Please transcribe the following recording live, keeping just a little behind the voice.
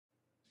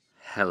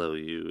Hello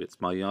you, it's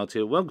my yard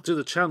here. Welcome to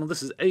the channel.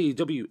 This is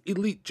AEW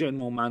Elite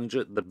General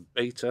Manager, the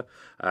beta.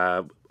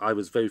 I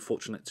was very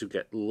fortunate to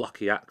get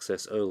lucky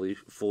access early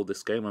for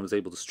this game. I was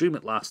able to stream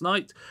it last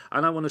night,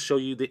 and I want to show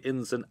you the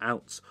ins and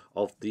outs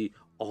of the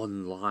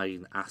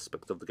online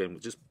aspect of the game,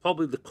 which is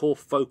probably the core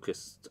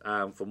focus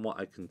from what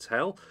I can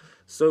tell.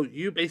 So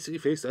you basically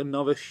face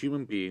another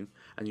human being,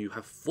 and you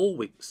have 4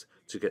 weeks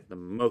to get the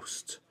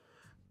most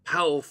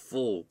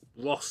powerful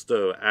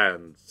roster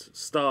and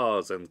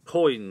stars and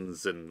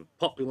coins and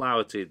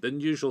popularity, the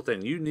usual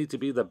thing. You need to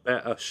be the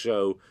better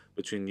show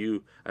between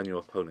you and your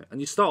opponent. And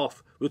you start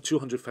off with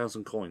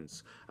 200,000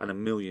 coins and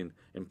 1 million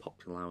in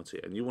popularity.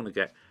 And you want to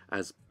get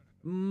as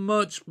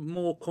much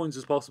more coins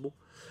as possible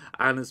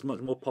and as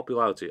much more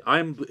popularity.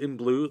 I'm in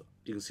blue.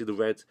 You can see the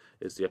red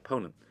is the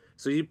opponent.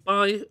 So you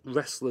buy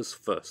wrestlers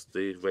first.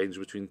 They range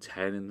between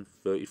 10 and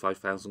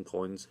 35,000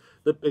 coins.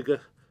 The bigger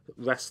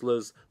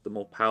wrestlers, the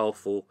more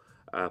powerful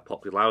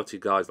popularity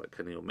guys like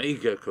Kenny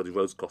Omega, Cody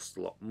Rhodes cost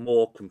a lot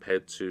more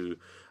compared to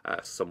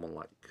someone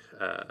like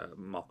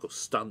Marco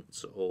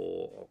Stunt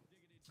or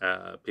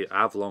Peter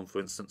Avalon, for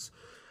instance.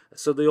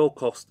 So they all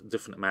cost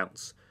different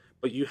amounts.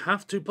 But you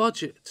have to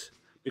budget,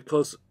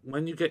 because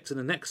when you get to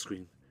the next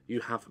screen,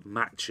 you have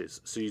matches.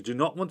 So you do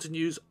not want to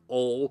use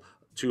all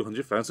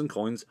 200,000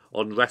 coins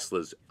on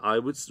wrestlers. I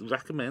would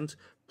recommend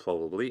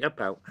probably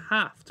about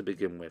half to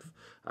begin with.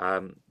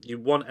 You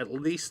want at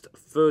least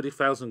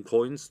 30,000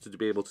 coins to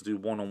be able to do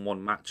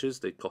one-on-one matches.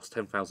 They cost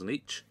 10,000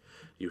 each.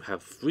 You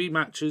have 3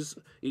 matches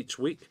each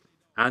week,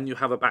 and you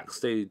have a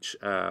backstage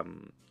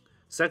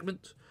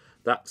segment.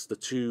 That's the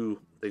 2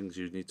 things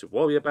you need to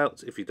worry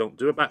about. If you don't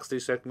do a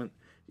backstage segment,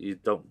 you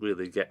don't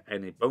really get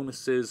any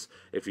bonuses.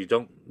 If you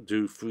don't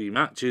do 3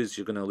 matches,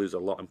 you're going to lose a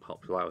lot in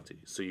popularity.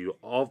 So you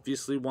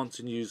obviously want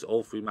to use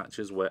all 3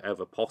 matches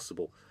wherever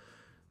possible.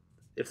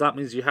 If that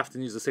means you have to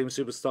use the same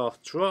superstar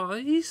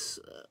twice,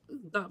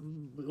 that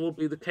will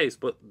be the case.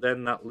 But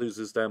then that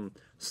loses them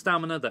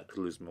stamina, that could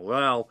lose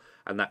morale,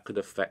 and that could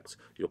affect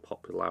your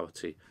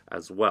popularity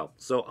as well.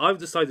 So I've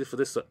decided for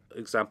this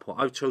example,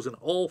 I've chosen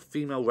all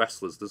female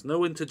wrestlers. There's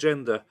no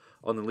intergender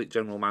on Elite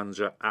General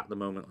Manager at the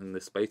moment in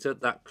this beta.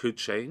 That could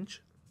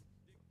change.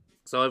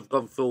 So I've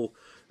gone full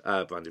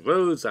Brandy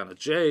Rhodes, Anna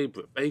Jay,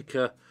 Britt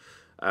Baker,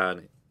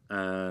 and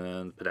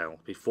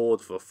Penelope Ford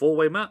for a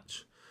 4-way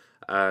match.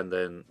 And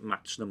then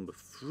match number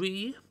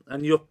 3,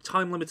 and you're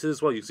time limited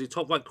as well. You can see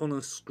top right corner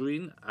of the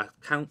screen, a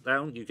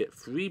countdown. You get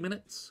 3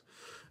 minutes.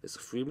 It's a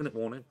 3-minute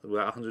warning. We're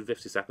at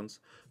 150 seconds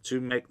to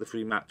make the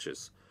 3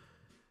 matches.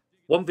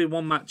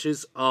 1v1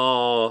 matches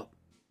are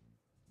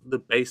the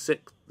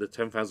basic, the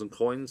 10,000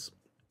 coins.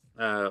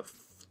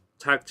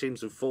 Tag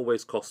teams with 4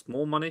 ways cost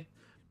more money,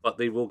 but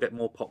they will get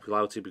more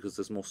popularity because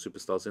there's more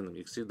superstars in them.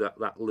 You can see that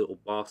little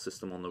bar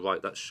system on the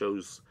right that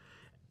shows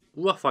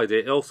rough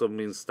idea. It also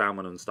means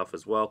stamina and stuff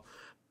as well,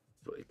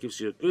 but it gives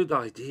you a good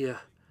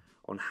idea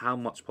on how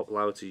much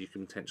popularity you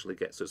can potentially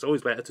get. So it's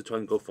always better to try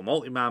and go for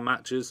multi-man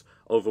matches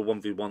over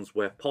 1v1s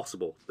where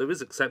possible. There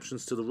is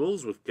exceptions to the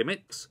rules with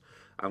gimmicks.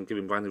 I'm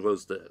giving Brandy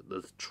Rhodes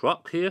the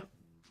truck here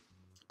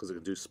because it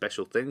can do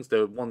special things.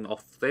 There are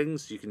one-off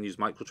things. You can use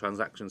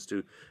microtransactions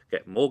to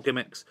get more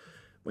gimmicks.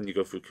 When you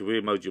go through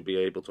career mode, you'll be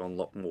able to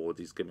unlock more of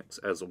these gimmicks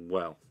as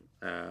well.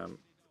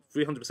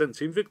 300%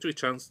 team victory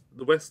chance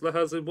the wrestler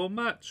has in 1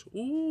 match.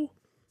 Ooh.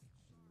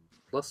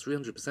 Plus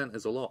 300%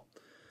 is a lot.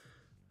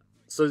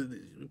 So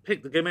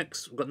pick the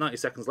gimmicks. We've got 90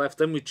 seconds left.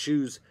 Then we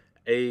choose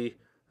a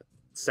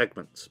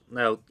segment.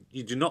 Now,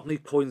 you do not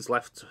need coins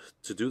left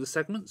to do the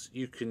segments.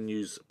 You can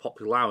use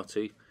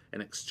popularity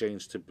in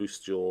exchange to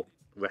boost your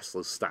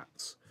wrestler's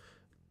stats.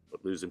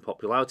 But losing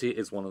popularity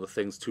is one of the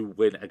things to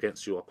win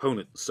against your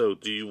opponent. So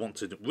do you want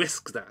to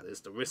risk that? It's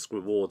the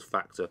risk-reward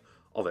factor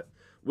of it.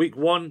 Week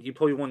 1, you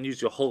probably want to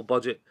use your whole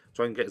budget,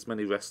 try and get as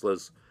many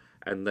wrestlers,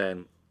 and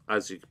then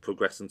as you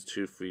progress into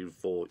 2, 3,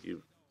 4,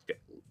 you get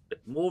a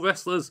bit more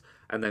wrestlers,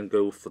 and then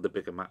go for the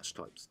bigger match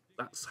types.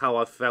 That's how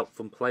I felt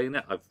from playing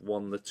it. I've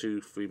won the 2,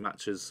 3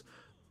 matches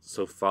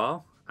so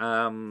far,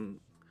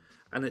 and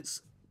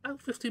it's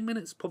about 15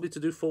 minutes probably to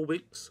do 4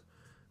 weeks.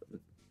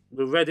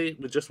 We're ready.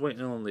 We're just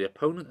waiting on the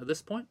opponent at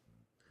this point.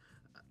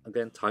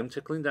 Again, time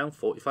tickling down,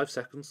 45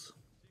 seconds.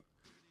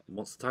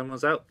 Once the time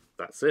runs out,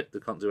 that's it. They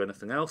can't do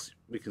anything else.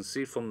 We can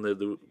see from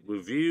the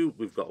review,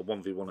 we've got a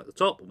 1v1 at the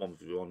top, a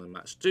 1v1 in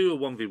match 2, a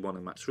 1v1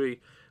 in match 3,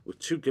 with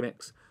 2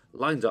 gimmicks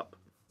lined up,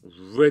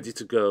 ready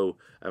to go,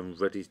 and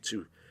ready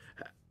to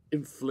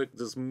inflict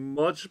as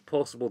much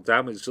possible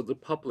damage so the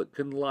public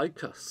can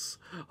like us.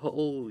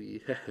 Oh,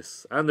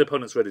 yes. And the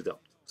opponent's ready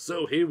up.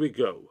 So here we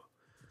go.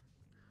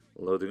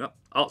 Loading up.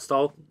 Art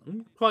style.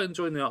 I'm quite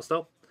enjoying the art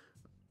style.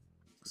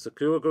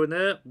 Sakura going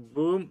there.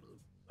 Boom.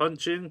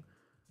 Punching.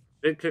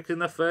 Big kick in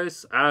the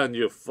face, and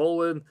you've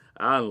fallen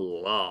and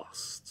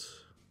lost.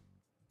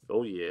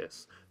 Oh,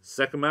 yes.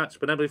 Second match,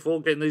 Penelope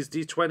Ford getting these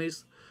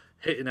D20s,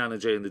 hitting Anna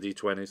Jay in the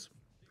D20s.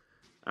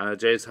 Anna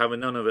Jay's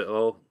having none of it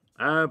all,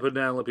 and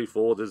Penelope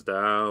Ford is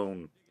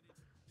down.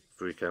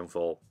 3 count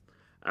fall.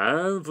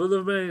 And for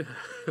the main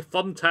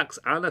Thumbtacks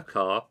and a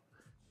car.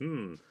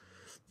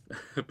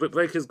 Britt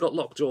Baker's got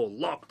Lockjaw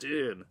locked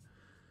in.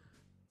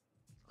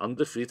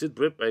 Undefeated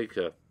Britt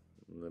Baker.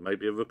 There may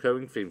be a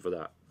recurring theme for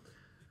that.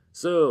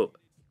 So,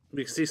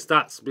 we can see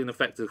stats being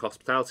affected,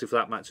 hospitality for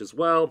that match as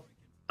well.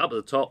 Up at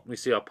the top, we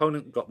see our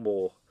opponent got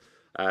more,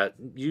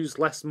 used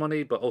less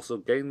money, but also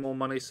gained more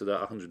money, so they're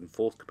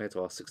 104th compared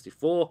to our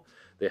 64.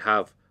 They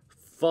have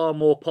far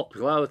more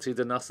popularity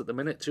than us at the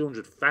minute,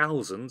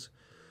 200,000.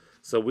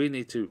 So we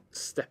need to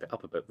step it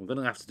up a bit. We're going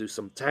to have to do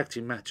some tag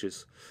team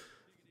matches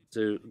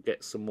to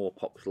get some more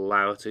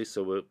popularity.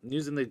 So we're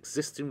using the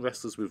existing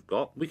wrestlers we've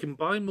got. We can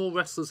buy more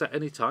wrestlers at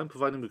any time,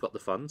 providing we've got the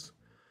funds.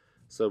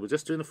 So we're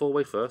just doing a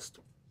 4-way first.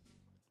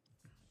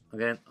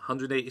 Again,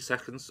 180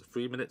 seconds,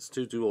 3 minutes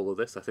to do all of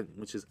this, I think,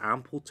 which is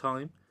ample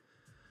time.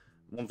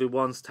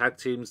 1v1s, tag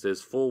teams,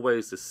 there's 4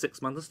 ways, there's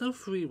 6-man. There's no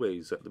 3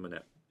 ways at the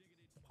minute.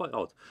 Quite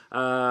odd.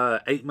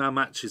 8-man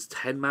matches,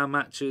 10-man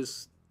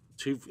matches,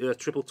 2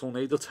 triple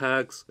tornado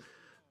tags.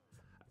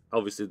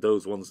 Obviously,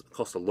 those ones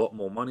cost a lot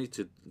more money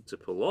to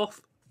pull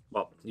off,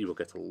 but you will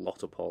get a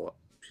lot of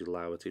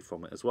popularity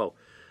from it as well.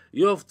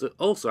 You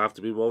also have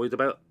to be worried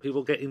about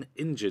people getting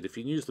injured. If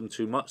you use them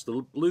too much,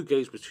 the blue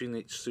gauge between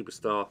each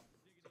superstar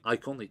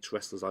icon, each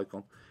wrestler's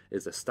icon,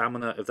 is their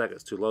stamina. If that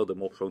gets too low, they're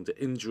more prone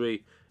to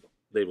injury.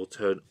 They will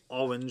turn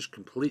orange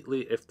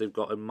completely if they've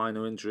got a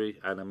minor injury,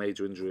 and a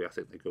major injury, I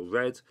think they go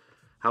red.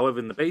 However,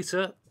 in the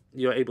beta,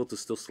 you're able to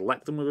still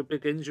select them with a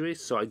big injury,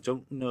 so I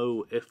don't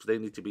know if they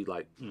need to be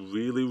like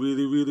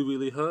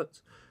really hurt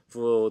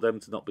for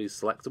them to not be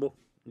selectable.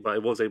 But I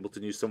was able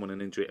to use someone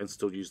in injury and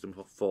still use them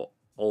for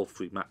all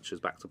 3 matches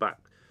back to back.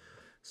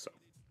 So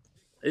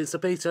it's a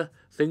beta,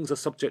 things are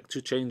subject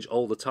to change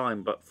all the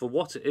time, but for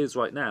what it is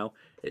right now,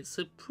 it's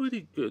a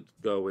pretty good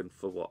going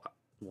for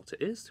what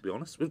it is, to be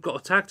honest. We've got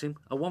a tag team,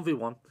 a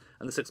 1v1,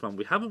 and a 6-man.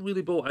 We haven't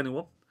really bought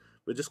anyone.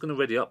 We're just going to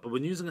ready up, but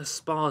we're using a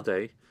spa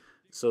day,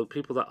 so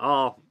people that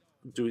are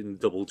doing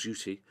double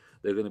duty,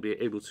 they're going to be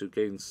able to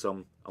gain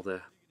some of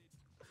their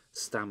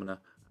stamina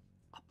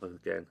up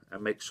again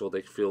and make sure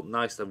they feel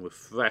nice and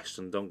refreshed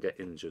and don't get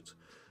injured.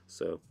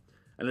 So,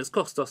 and it's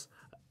cost us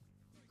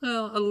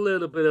a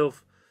little bit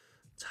of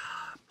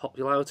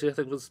popularity, I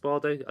think, with the spa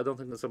day. I don't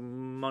think there's a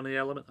money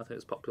element. I think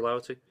it's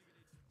popularity.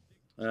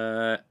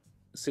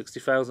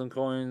 60,000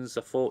 coins,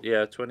 a 40,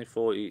 yeah,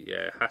 2040, yeah,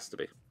 it has to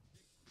be.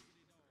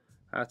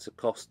 Had to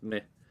cost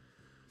me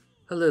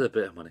a little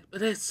bit of money,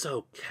 but it's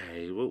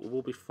okay.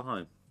 We'll be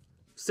fine.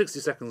 60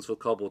 seconds for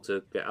Cobble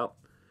to get up.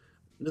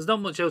 There's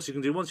not much else you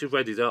can do. Once you've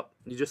readied up,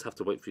 you just have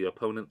to wait for your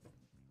opponent.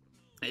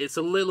 It's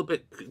a little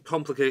bit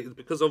complicated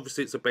because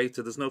obviously it's a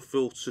beta. There's no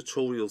full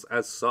tutorials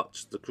as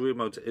such. The career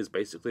mode is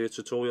basically a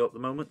tutorial at the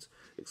moment,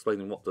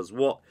 explaining what does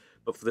what.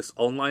 But for this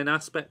online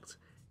aspect,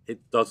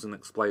 it doesn't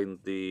explain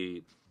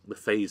the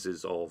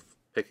phases of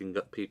picking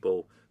up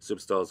people,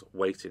 superstars,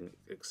 waiting,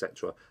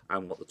 etc.,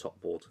 and what the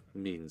top board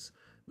means.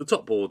 The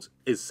top board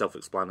is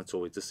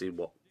self-explanatory to see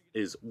what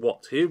is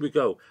what. Here we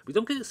go. We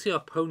don't get to see our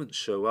opponent's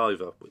show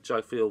either, which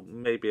I feel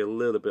may be a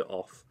little bit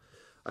off.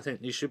 I think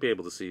you should be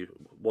able to see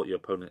what your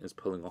opponent is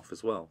pulling off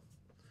as well.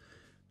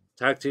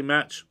 Tag team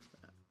match.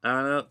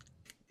 And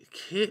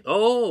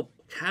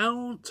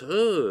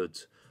countered.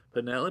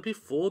 Penelope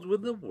Ford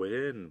with the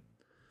win.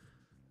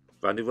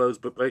 Brandy Rose,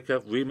 Britt Baker,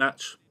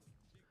 rematch.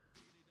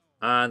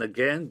 And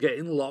again,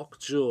 getting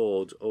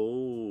lockjawed.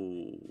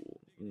 Oh,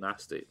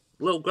 nasty.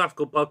 Little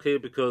graphical bug here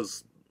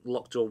because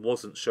Lockjaw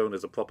wasn't shown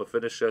as a proper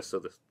finisher,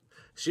 so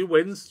she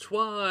wins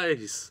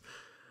twice.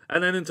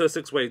 And then into a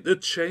 6-way, the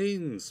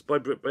chains by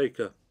Britt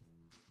Baker.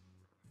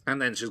 And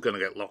then she's going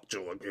to get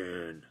Lockjaw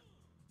again.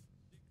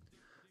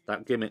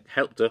 That gimmick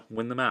helped her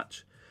win the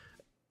match.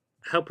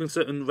 Helping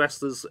certain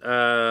wrestlers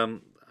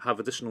have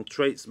additional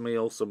traits may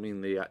also mean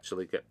they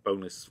actually get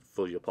bonus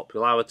for your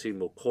popularity,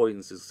 more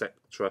coins,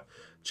 etc.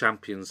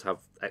 Champions have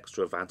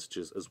extra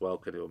advantages as well.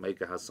 Kenny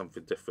Omega has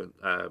something different.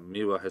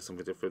 Miura has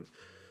something different.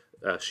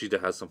 Shida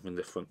has something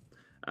different.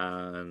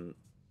 And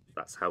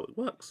that's how it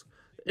works.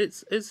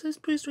 It's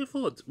pretty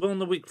straightforward. We're on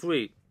the week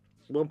 3.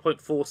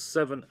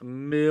 1.47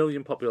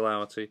 million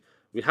popularity.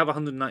 We have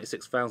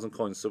 196,000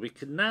 coins, so we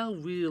can now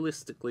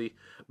realistically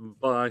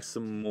buy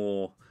some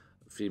more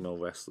female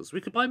wrestlers.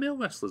 We could buy male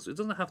wrestlers. It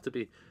doesn't have to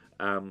be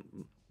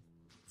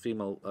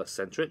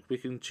female-centric. We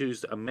can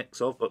choose a mix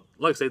of, but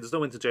like I say, there's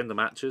no intergender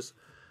matches.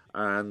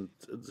 And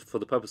for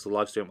the purpose of the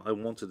live stream, I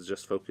wanted to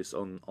just focus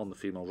on the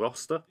female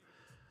roster.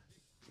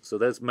 So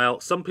there's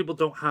male. Some people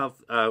don't have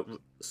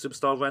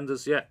superstar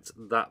renders yet.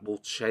 That will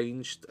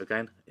change.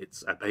 Again,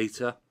 it's a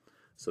beta,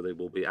 so they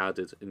will be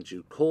added in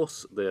due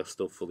course. They are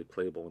still fully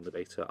playable in the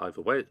beta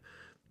either way.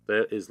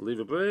 There is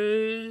Leva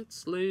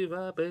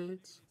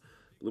Bates,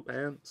 Blue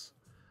Pants,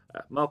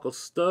 Marco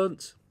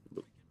Stunt,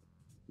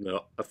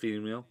 no, a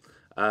female.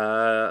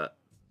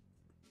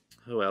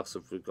 Who else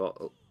have we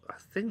got? I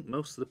think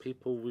most of the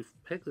people we've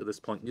picked at this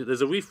point.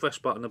 There's a refresh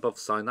button above the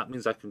sign. That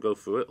means I can go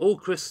through it. Oh,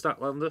 Chris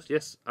Statlander.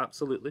 Yes,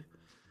 absolutely.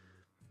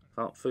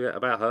 Can't forget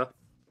about her.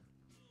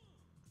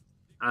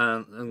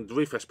 And the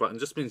refresh button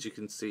just means you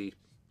can see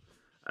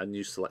a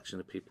new selection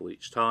of people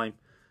each time.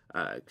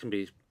 It can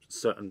be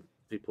certain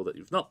people that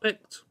you've not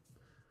picked.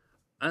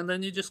 And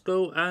then you just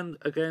go and,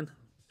 again,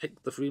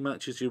 pick the 3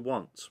 matches you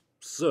want.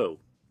 So,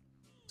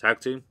 tag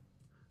team,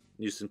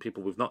 using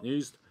people we've not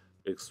used.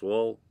 Big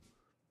Swole.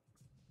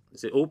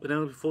 Is it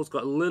Penelope Ford's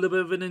got a little bit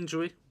of an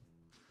injury.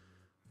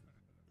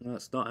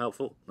 That's not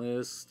helpful.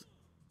 There's...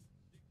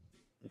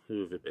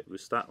 Who have we picked?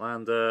 With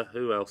Statlander.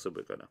 Who else are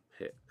we going to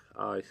pick?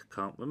 I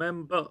can't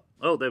remember.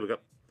 Oh, there we go.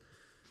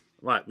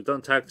 Right, we've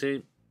done tag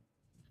team.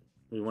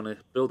 We want to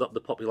build up the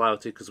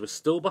popularity because we're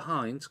still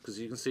behind. Because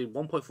you can see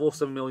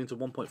 1.47 million to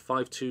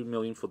 1.52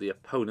 million for the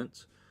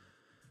opponent.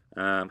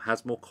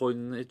 Has more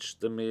coinage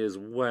than me as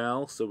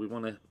well. So we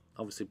want to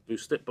obviously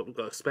boost it. But we've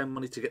got to spend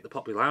money to get the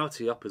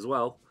popularity up as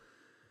well.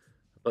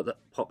 But that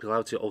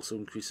popularity also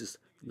increases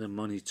the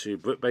money too.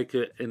 Britt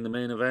Baker in the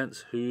main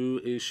event.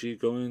 Who is she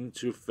going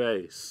to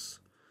face?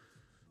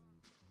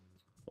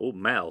 Oh,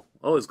 Mel.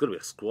 Oh, it's going to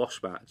be a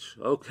squash match.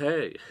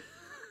 Okay.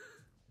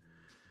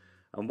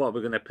 And what are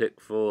we going to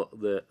pick for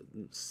the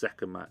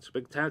second match?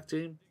 Big tag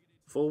team?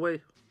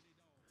 4-way?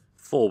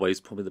 4-way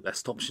is probably the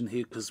best option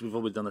here because we've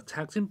already done a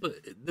tag team, but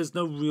there's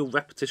no real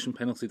repetition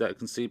penalty that I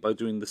can see by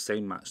doing the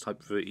same match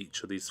type for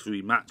each of these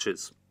 3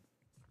 matches.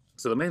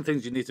 So the main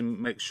things you need to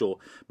make sure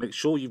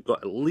you've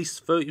got at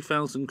least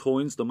 30,000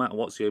 coins, no matter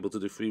what, so you're able to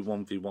do 3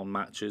 1v1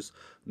 matches,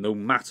 no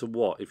matter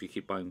what, if you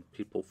keep buying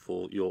people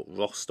for your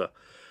roster.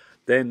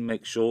 Then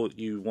make sure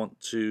you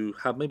want to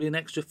have maybe an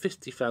extra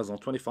 50,000 or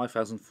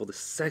 25,000 for the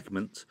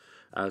segment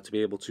to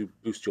be able to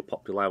boost your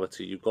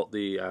popularity. You've got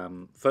the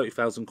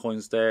 30,000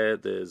 coins there.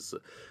 There's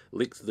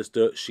links to the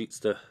dirt sheets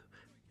to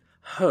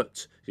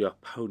hurt your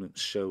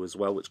opponent's show as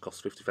well, which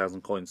costs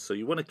 50,000 coins. So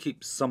you want to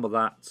keep some of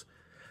that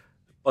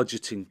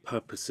budgeting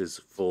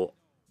purposes for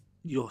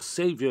your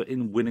savior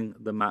in winning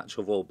the match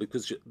of all,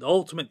 because the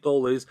ultimate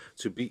goal is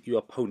to beat your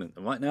opponent.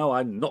 And right now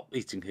I'm not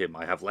beating him.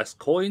 I have less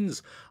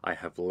coins, I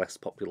have less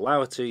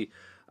popularity,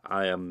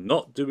 I am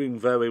not doing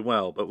very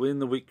well, but we're in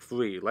the week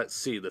 3. Let's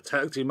see the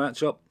tag team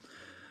matchup.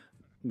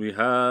 We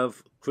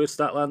have Chris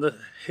Statlander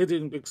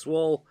hitting Big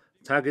Swole,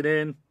 tagging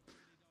in,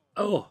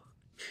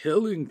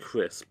 killing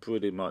Chris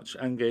pretty much,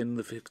 and getting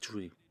the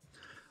victory.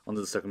 On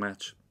to the second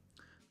match.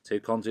 Tay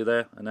Conti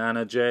there, and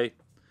Anna Jay,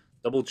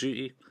 double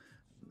duty.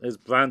 There's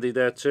Brandy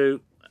there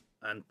too.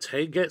 And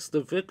Tay gets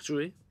the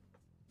victory.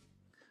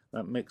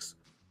 That makes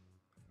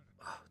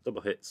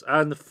double hits.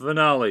 And the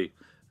finale.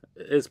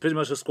 It's pretty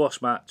much a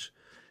squash match.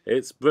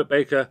 It's Britt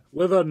Baker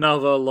with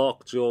another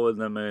lockjaw in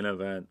the main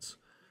event.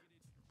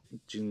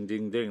 Ding,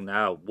 ding, ding.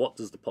 Now, what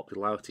does the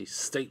popularity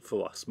state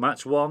for us?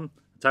 Match 1,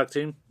 tag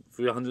team,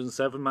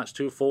 307. Match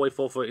 2, 4-way,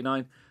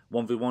 439.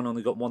 1v1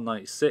 only got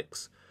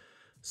 196.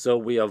 So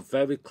we are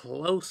very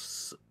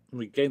close.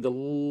 We gained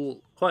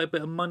quite a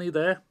bit of money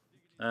there.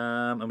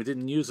 And we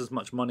didn't use as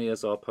much money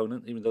as our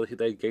opponent, even though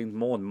they gained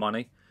more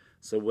money.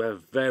 So we're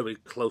very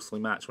closely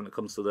matched when it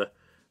comes to the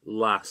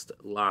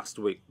last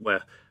week,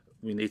 where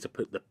we need to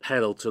put the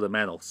pedal to the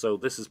metal. So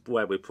this is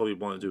where we probably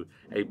want to do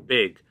a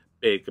big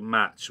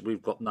match.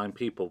 We've got 9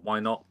 people. Why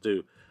not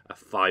do a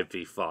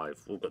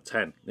 5v5? We've got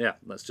 10. Yeah,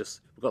 we've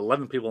got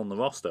 11 people on the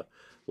roster.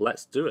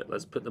 Let's do it.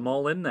 Let's put them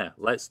all in there.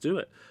 Let's do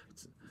it.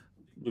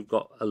 We've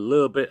got a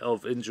little bit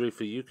of injury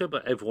for Yuka,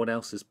 but everyone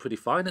else is pretty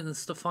fine, and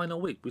it's the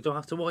final week. We don't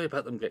have to worry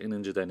about them getting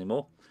injured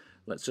anymore.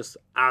 Let's just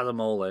add them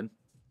all in.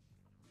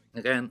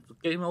 Again,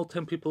 getting all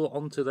 10 people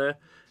onto there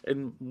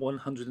in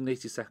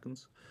 180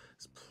 seconds.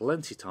 It's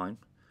plenty time.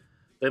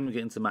 Then we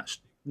get into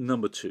match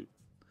number 2.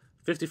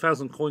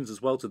 50,000 coins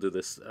as well to do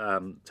this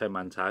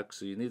 10-man tag,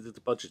 so you needed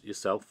to budget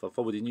yourself. I've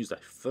already used a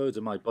third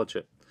of my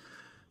budget.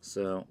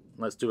 So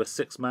let's do a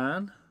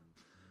 6-man,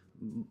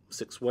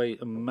 6-way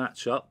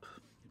match-up.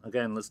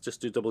 Again, let's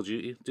just do double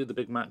duty, do the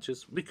big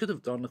matches. We could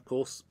have done, of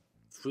course,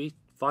 3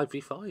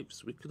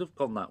 5v5s. We could have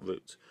gone that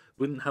route.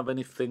 We didn't have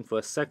anything for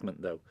a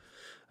segment, though.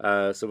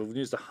 So we've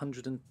used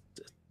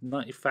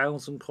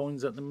 190,000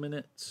 coins at the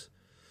minute.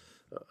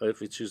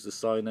 If we choose to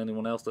sign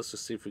anyone else, let's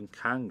just see if we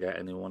can get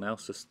anyone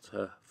else just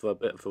for a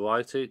bit of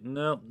variety.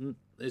 No,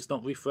 it's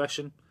not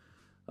refreshing.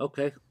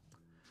 Okay.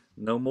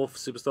 No more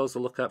superstars to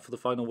look at for the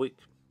final week.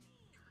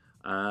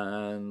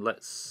 And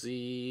let's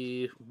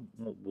see,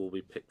 what will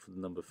we pick for the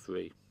number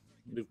 3?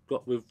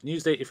 We've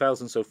used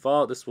 80,000 so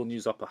far. This will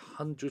use up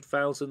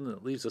 100,000.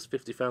 It leaves us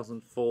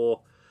 50,000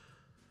 for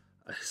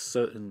a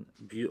certain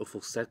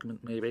beautiful segment,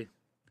 maybe.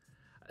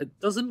 It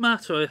doesn't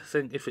matter, I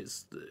think, if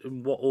it's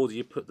in what order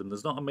you put them.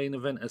 There's not a main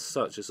event as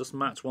such. It's just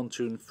match 1,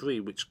 2, and 3,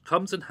 which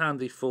comes in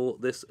handy for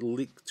this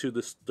leak to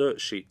the dirt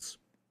sheets.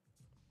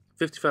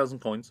 50,000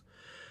 coins.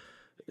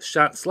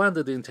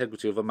 Slander the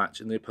integrity of a match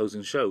in the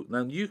opposing show.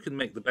 Now, you can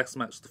make the best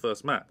match the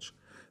first match.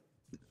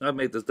 I've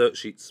made the dirt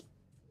sheets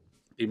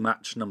be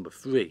match number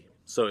 3.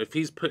 So if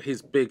he's put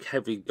his big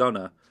heavy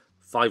gunner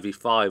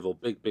 5v5 or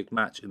big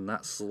match in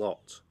that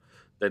slot,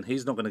 then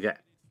he's not going to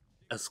get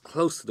as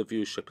close to the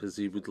viewership as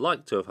he would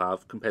like to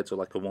have compared to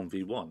like a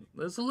 1v1.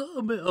 There's a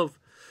little bit of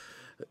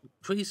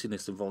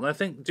craziness involved. I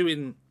think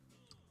doing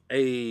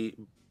a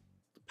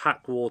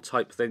pack war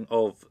type thing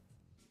of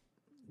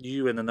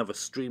you and another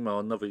streamer or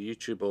another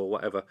YouTuber or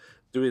whatever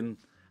doing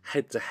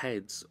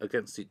head-to-heads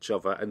against each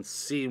other and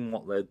seeing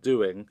what they're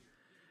doing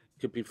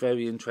could be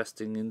very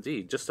interesting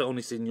indeed. Just to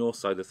only seeing your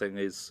side of thing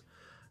is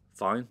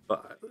fine,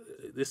 but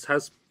this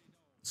has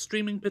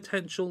streaming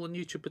potential and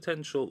YouTube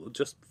potential,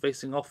 just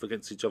facing off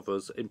against each other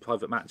in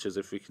private matches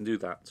if we can do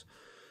that.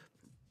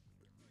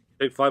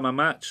 Big five-man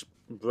match.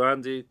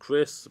 Brandy,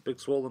 Chris, Big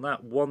Swole and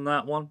that won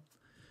that one.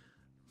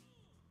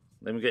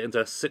 Then we get into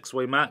a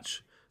six-way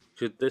match.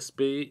 Could this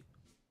be...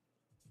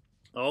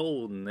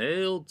 Oh,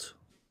 nailed.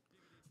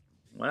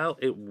 Well,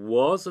 it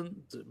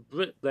wasn't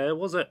Britt there,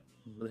 was it?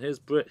 Here's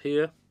Britt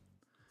here.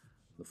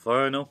 The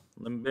final,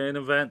 the main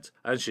event.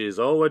 And she's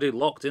already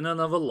locked in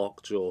another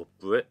lockjaw.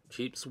 Britt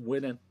keeps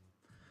winning.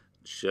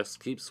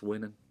 Just keeps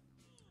winning.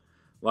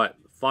 Right,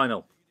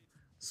 final.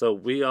 So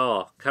we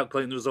are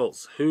calculating the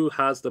results. Who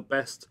has the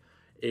best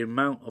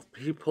amount of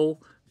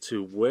people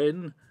to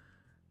win?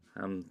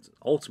 And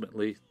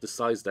ultimately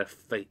decides their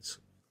fate.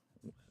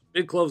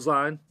 Big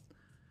clothesline.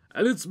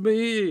 And it's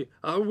me!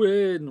 I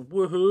win!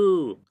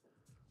 Woohoo!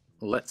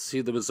 Let's see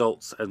the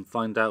results and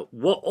find out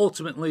what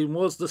ultimately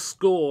was the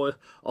score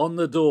on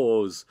the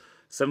doors.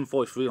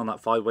 743 on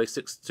that 5-way,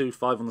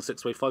 625 on the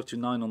 6-way,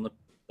 529 on the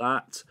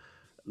that.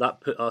 That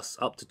put us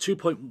up to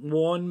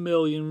 2.1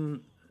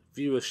 million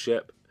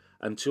viewership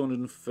and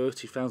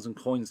 230,000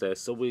 coins there.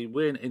 So we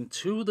win in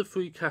 2 of the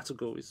 3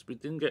 categories. We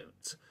didn't get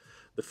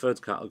the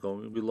third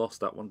category. We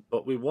lost that one.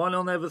 But we won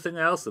on everything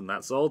else, and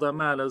that's all that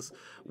matters.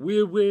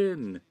 We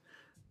win.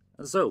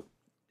 And so,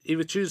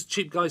 either choose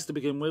cheap guys to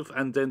begin with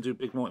and then do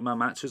big multi-man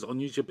matches, or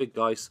use your big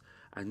guys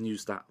and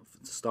use that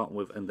to start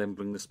with and then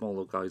bring the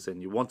smaller guys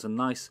in. You want a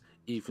nice,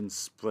 even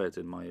spread,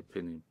 in my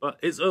opinion. But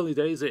it's early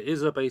days. It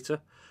is a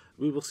beta.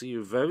 We will see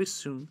you very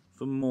soon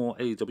for more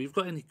AEW. If you've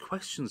got any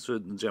questions for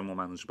the General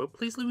Manager, but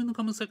please leave in the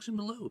comment section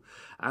below.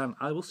 And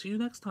I will see you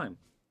next time.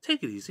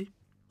 Take it easy.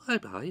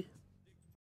 Bye-bye.